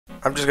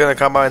I'm just gonna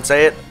come out and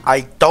say it.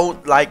 I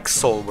don't like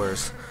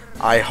Soulburst.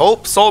 I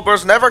hope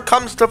Soulburst never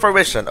comes to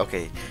fruition.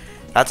 Okay,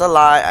 that's a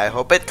lie. I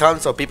hope it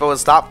comes so people will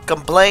stop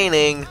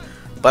complaining.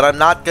 But I'm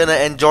not gonna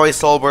enjoy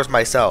Soulburst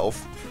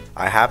myself.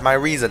 I have my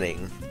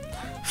reasoning.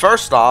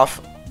 First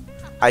off,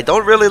 I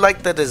don't really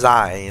like the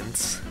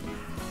designs.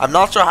 I'm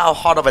not sure how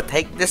hard of a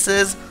take this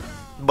is,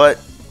 but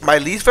my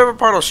least favorite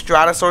part of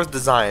Stratosaur's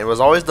design was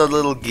always the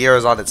little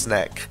gears on its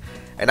neck.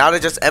 And now they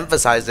just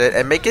emphasize it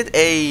and make it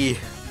a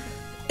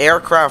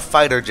aircraft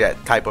fighter jet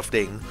type of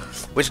thing,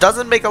 which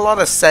doesn't make a lot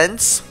of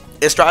sense.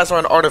 Is Stratosaur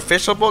an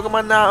artificial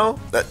Pokemon now?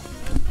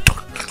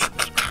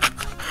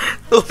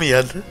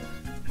 Lumion.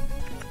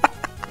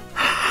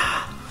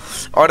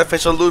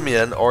 Artificial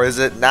Lumion, or is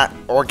it not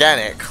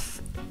organic?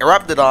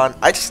 Eruptodon,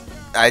 I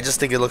just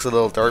think it looks a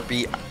little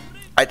derpy.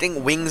 I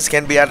think wings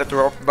can be added to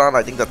Eruptodon.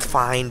 I think that's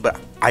fine, but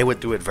I would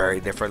do it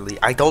very differently.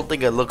 I don't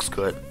think it looks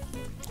good.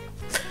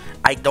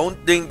 I don't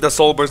think the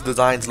Soulburst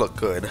designs look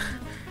good.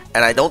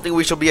 And I don't think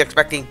we should be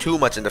expecting too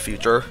much in the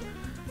future.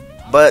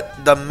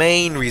 But the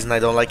main reason I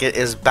don't like it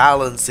is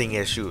balancing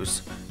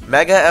issues.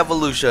 Mega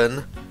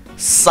Evolution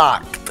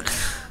sucked.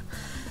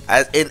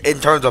 As in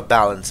terms of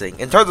balancing.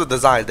 In terms of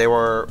design, they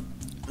were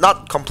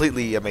not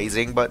completely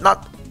amazing, but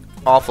not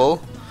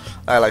awful.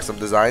 I like some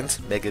designs.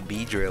 Mega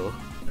Beedrill.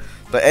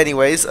 But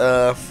anyways,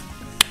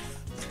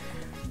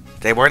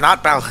 they were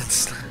not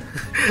balanced.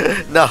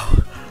 No.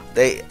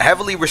 They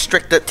heavily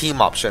restricted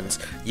team options.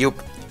 You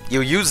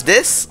use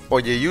this,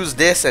 or you use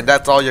this, and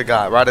that's all you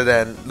got, rather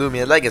than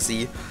Lumion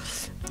Legacy,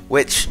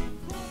 which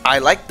I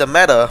like the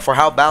meta for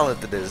how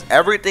balanced it is.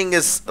 Everything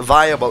is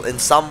viable in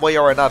some way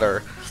or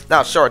another.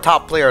 Now, sure,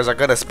 top players are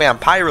gonna spam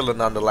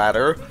Pyrolin on the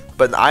ladder,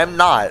 but I'm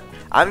not.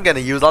 I'm gonna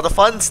use all the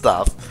fun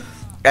stuff,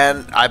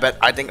 and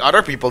I think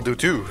other people do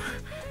too.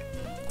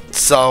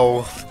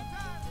 So,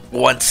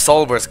 once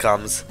Soulburst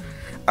comes,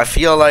 I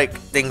feel like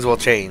things will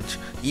change.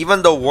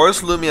 Even the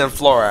worst Lumion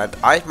Florant,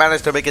 I've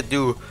managed to make it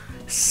do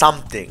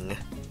something,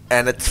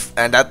 and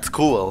that's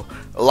cool.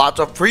 Lots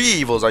of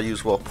pre-evils are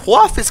useful.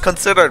 Pwuff is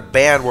considered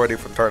ban-worthy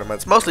from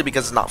tournaments, mostly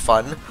because it's not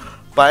fun,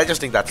 but I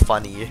just think that's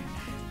funny.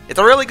 It's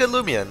a really good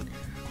Lumion,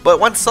 but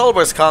once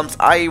Soulburst comes,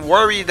 I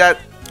worry that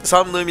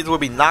some Lumions will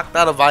be knocked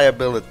out of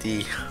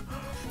viability,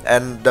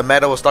 and the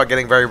meta will start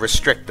getting very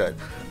restricted.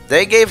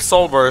 They gave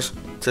Soulburst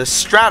to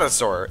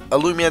Stratosaur, a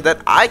Lumion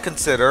that I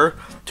consider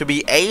to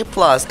be A+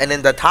 and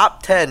in the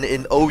top 10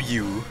 in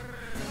OU,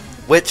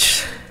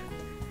 which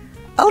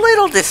a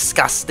little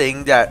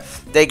disgusting that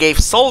they gave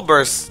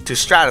Soulburst to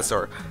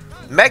Stratosaur.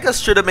 Megas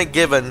should have been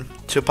given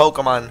to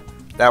Pokemon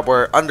that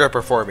were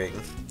underperforming.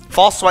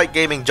 False White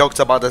Gaming jokes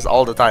about this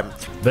all the time.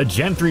 The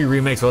Gen 3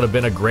 remakes would have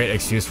been a great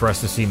excuse for us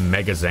to see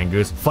Mega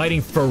Zangoose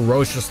fighting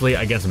ferociously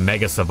against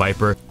Mega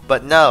Seviper.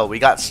 But no, we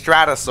got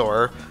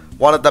Stratosaur,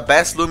 one of the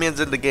best Lumions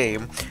in the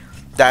game,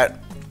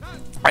 that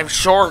I'm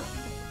sure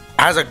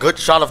has a good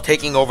shot of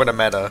taking over the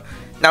meta.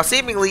 Now,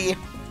 seemingly,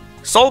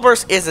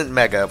 Soulburst isn't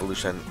Mega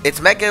Evolution.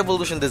 It's Mega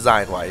Evolution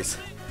design-wise.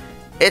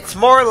 It's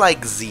more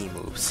like Z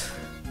moves,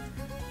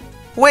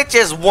 which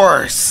is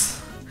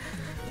worse.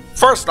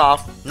 First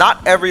off,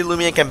 not every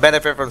Lumion can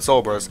benefit from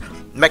Soulburst.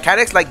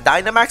 Mechanics like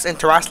Dynamax and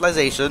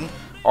Terastallization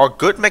are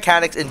good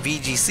mechanics in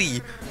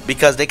VGC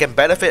because they can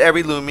benefit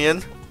every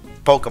Lumion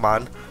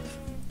Pokemon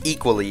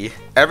equally.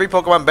 Every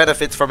Pokemon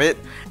benefits from it,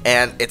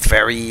 and it's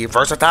very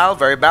versatile,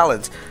 very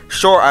balanced.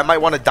 Sure, I might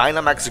want to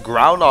Dynamax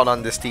Groudon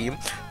on this team,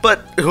 but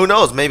who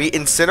knows, maybe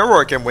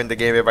Incineroar can win the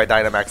game if I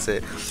Dynamax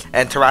it.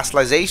 And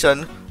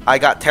Terastallization, I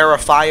got Terra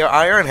Fire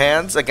Iron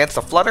Hands against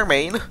the Flutter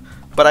Mane,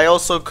 but I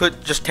also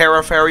could just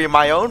Terra Fairy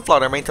my own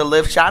Flutter Mane to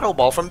live Shadow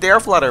Ball from their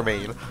Flutter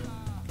Mane.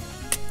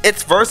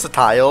 It's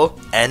versatile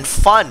and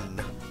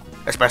fun,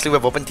 especially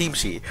with Open Team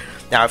Sheet.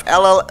 Now, if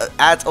LL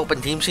adds Open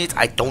Team Sheets,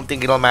 I don't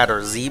think it'll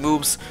matter. Z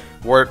moves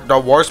were the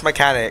worst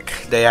mechanic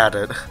they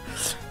added,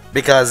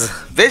 because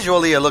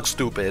visually it looks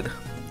stupid,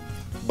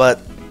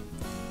 but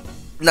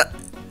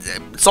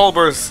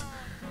Soulburst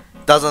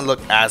doesn't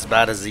look as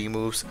bad as Z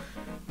moves,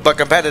 but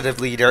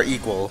competitively they're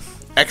equal.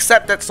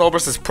 Except that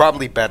Soulburst is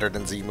probably better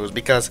than Z moves,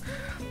 because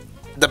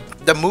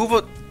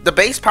the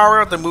base power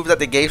of the move that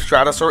they gave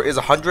Stratosaur is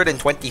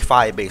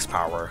 125 base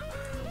power.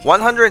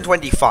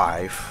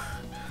 125.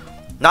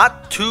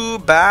 Not too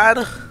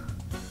bad,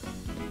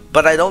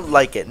 but I don't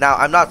like it. Now,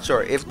 I'm not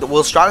sure.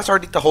 Will Stratosaur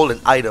need to hold an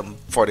item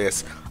for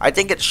this? I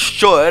think it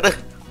should,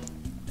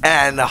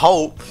 and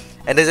hope.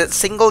 And is it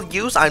single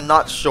use? I'm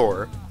not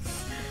sure.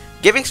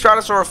 Giving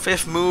Stratosaur a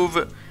 5th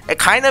move, it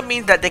kind of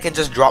means that they can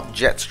just drop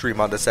Jetstream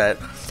on the set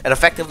and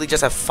effectively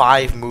just have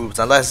 5 moves,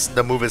 unless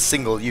the move is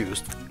single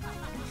used.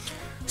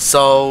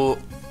 So,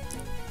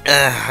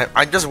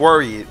 I'm just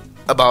worried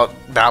about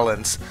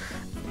balance.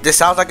 This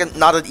sounds like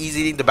not an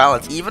easy thing to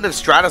balance. Even if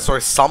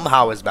Stratosaur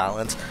somehow is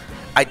balanced,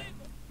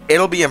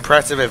 it'll be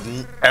impressive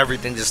if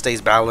everything just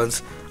stays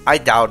balanced. I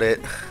doubt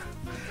it.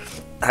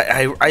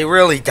 I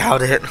really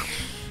doubt it.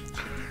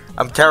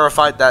 I'm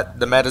terrified that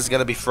the meta is going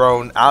to be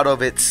thrown out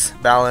of its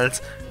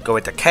balance, go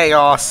into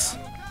chaos.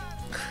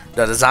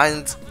 The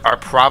designs are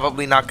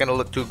probably not going to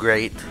look too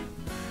great.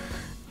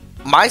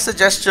 My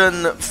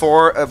suggestion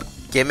for a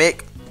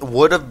gimmick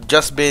would have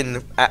just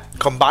been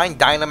combine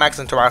Dynamax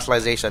and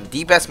Terrestrialization,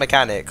 the best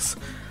mechanics.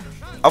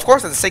 Of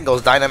course, in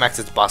singles, Dynamax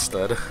is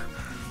busted,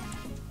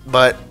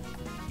 but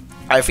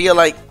I feel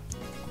like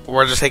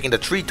we're just taking the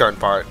 3-turn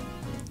part,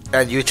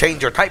 and you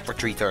change your type for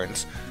 3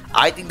 turns.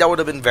 I think that would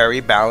have been very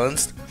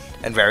balanced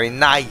and very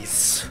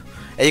nice.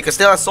 And you can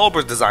still have Soul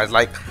Burst designs,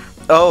 like,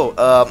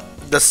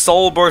 the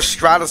Soul Burst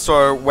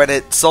Stratosaur, when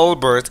it Soul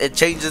Bursts, it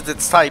changes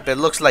its type. It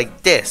looks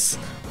like this,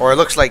 or it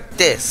looks like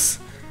this.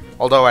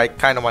 Although I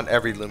kind of want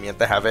every Lumion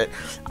to have it.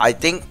 I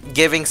think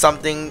giving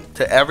something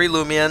to every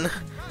Lumion,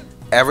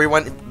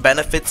 everyone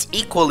benefits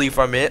equally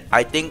from it.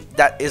 I think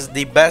that is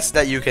the best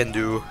that you can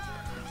do.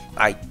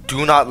 I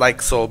do not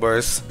like Soul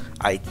Burst.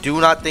 I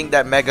do not think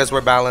that Megas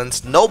were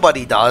balanced.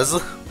 Nobody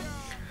does.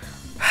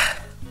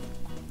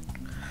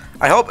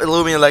 I hope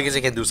Lumion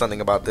Legacy can do something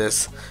about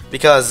this,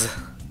 because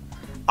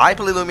I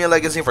play Lumion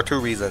Legacy for 2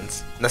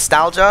 reasons.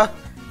 Nostalgia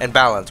and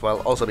balance. Well,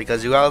 also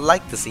because you all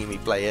like to see me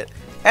play it.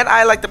 And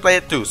I like to play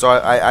it too, so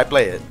I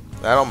play it.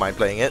 I don't mind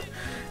playing it.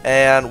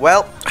 And,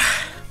 well,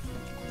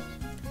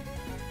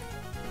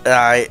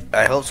 I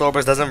hope Soul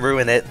Burst doesn't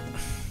ruin it.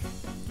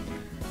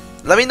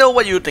 Let me know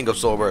what you think of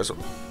Soul Burst.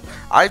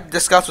 I've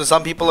discussed with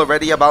some people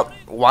already about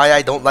why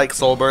I don't like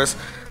Soul Burst.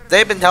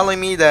 They've been telling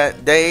me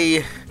that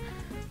they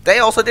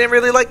also didn't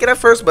really like it at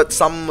first, but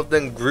some of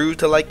them grew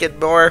to like it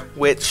more,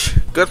 which,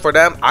 good for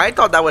them. I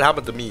thought that would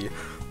happen to me,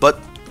 but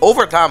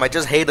over time, I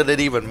just hated it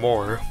even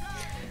more.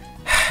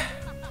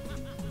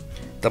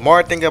 The more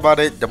I think about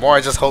it, the more I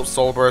just hope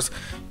Soul Burst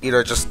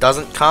either just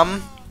doesn't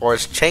come, or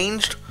is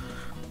changed,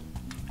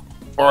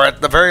 or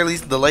at the very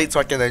least delayed so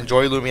I can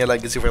enjoy Lumion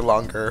Legacy for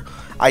longer.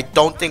 I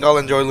don't think I'll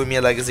enjoy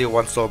Lumion Legacy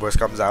once Soul Burst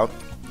comes out.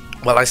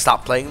 Will I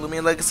stop playing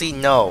Lumion Legacy?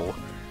 No.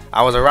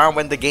 I was around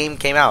when the game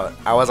came out.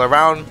 I was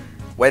around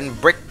when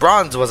Brick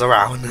Bronze was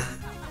around.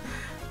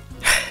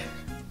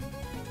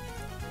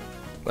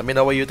 Let me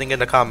know what you think in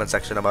the comment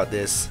section about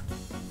this.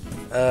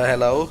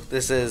 Hello,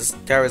 this is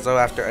Carizo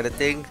after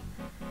editing.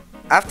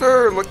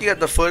 After looking at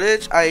the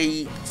footage,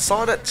 I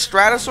saw that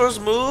Stratosaur's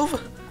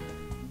move.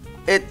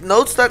 It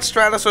notes that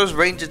Stratosaur's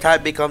range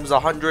attack becomes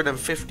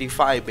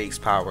 155 base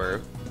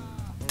power.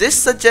 This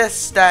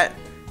suggests that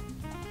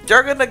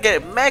they're gonna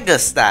get Mega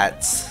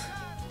stats.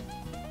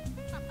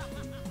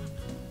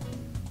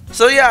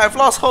 So yeah, I've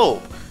lost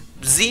hope.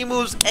 Z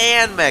moves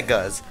and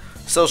Megas.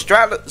 So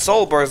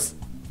Soul Burst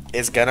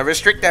is gonna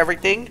restrict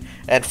everything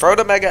and throw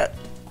the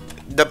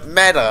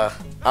meta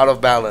out of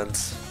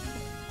balance.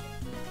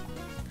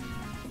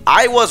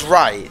 I was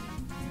right.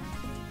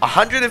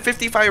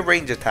 155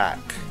 range attack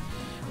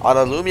on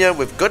a Lumion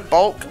with good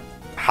bulk,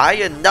 high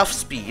enough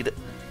speed,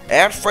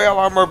 and frail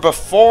armor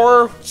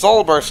before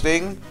Soul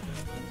Bursting.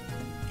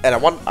 And I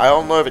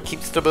don't know if it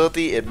keeps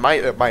stability. It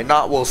might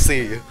not. We'll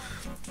see.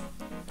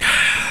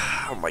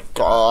 Oh my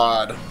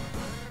god.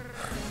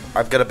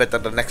 I'm gonna bet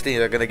that the next thing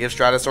they're gonna give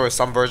Stratosaurus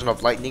some version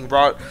of Lightning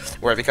Rod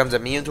where it becomes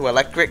immune to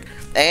electric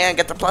and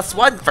get the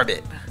 +1 from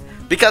it.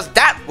 Because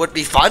that would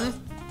be fun.